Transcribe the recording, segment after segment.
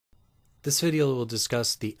This video will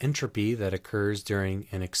discuss the entropy that occurs during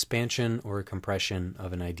an expansion or compression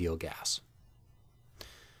of an ideal gas.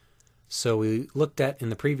 So we looked at in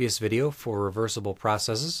the previous video for reversible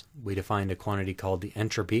processes, we defined a quantity called the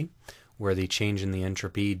entropy, where the change in the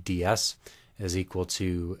entropy, ds, is equal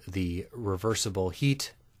to the reversible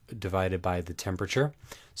heat divided by the temperature.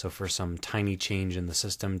 So for some tiny change in the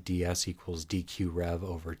system, ds equals dq rev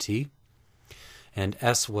over t. And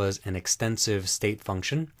S was an extensive state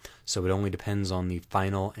function, so it only depends on the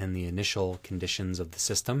final and the initial conditions of the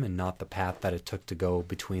system and not the path that it took to go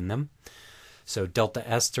between them. So delta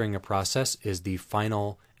S during a process is the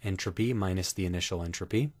final entropy minus the initial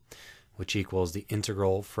entropy, which equals the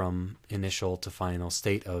integral from initial to final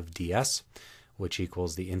state of ds, which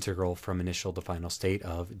equals the integral from initial to final state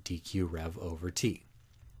of dq rev over t.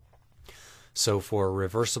 So for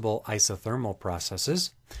reversible isothermal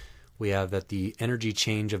processes, we have that the energy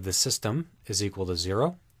change of the system is equal to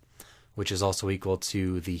 0, which is also equal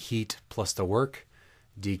to the heat plus the work,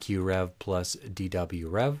 dq rev plus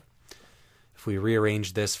dw rev. If we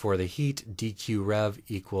rearrange this for the heat, dq rev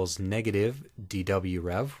equals negative dw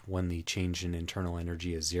rev when the change in internal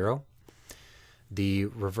energy is 0. The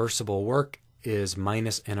reversible work is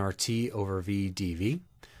minus nRT over v dv,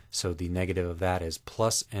 so the negative of that is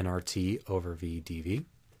plus nRT over v dv.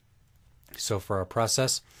 So for our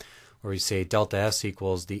process, where we say delta S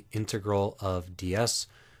equals the integral of ds,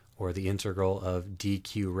 or the integral of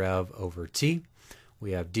dq rev over t.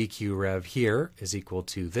 We have dq rev here is equal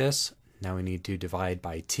to this. Now we need to divide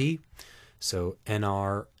by t. So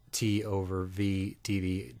nRT over v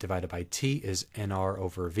dv divided by t is nr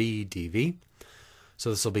over v dv. So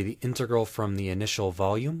this will be the integral from the initial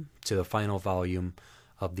volume to the final volume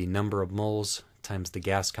of the number of moles times the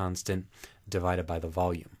gas constant divided by the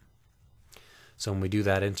volume. So when we do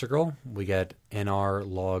that integral, we get nr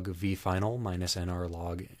log v final minus nr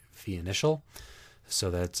log v initial. So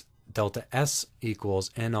that's delta S equals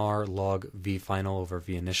nr log v final over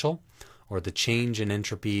v initial, or the change in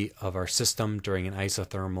entropy of our system during an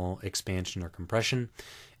isothermal expansion or compression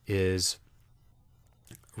is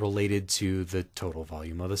related to the total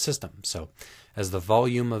volume of the system. So as the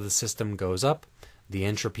volume of the system goes up, the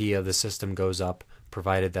entropy of the system goes up,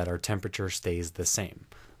 provided that our temperature stays the same.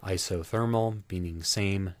 Isothermal meaning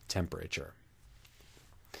same temperature.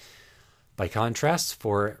 By contrast,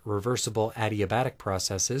 for reversible adiabatic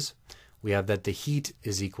processes, we have that the heat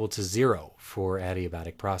is equal to 0 for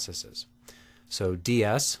adiabatic processes. So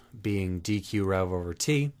ds, being dq rev over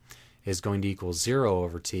t, is going to equal 0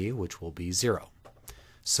 over t, which will be 0.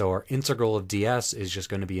 So our integral of ds is just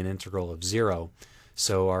going to be an integral of 0.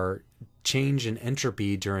 So our change in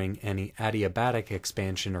entropy during any adiabatic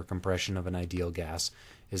expansion or compression of an ideal gas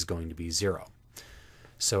is going to be 0.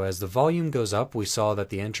 So as the volume goes up, we saw that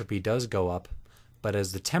the entropy does go up, but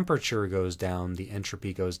as the temperature goes down, the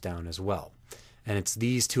entropy goes down as well. And it's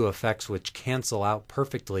these two effects which cancel out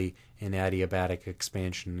perfectly in adiabatic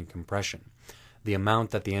expansion and compression. The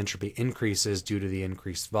amount that the entropy increases due to the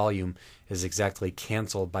increased volume is exactly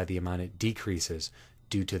canceled by the amount it decreases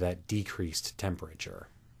due to that decreased temperature.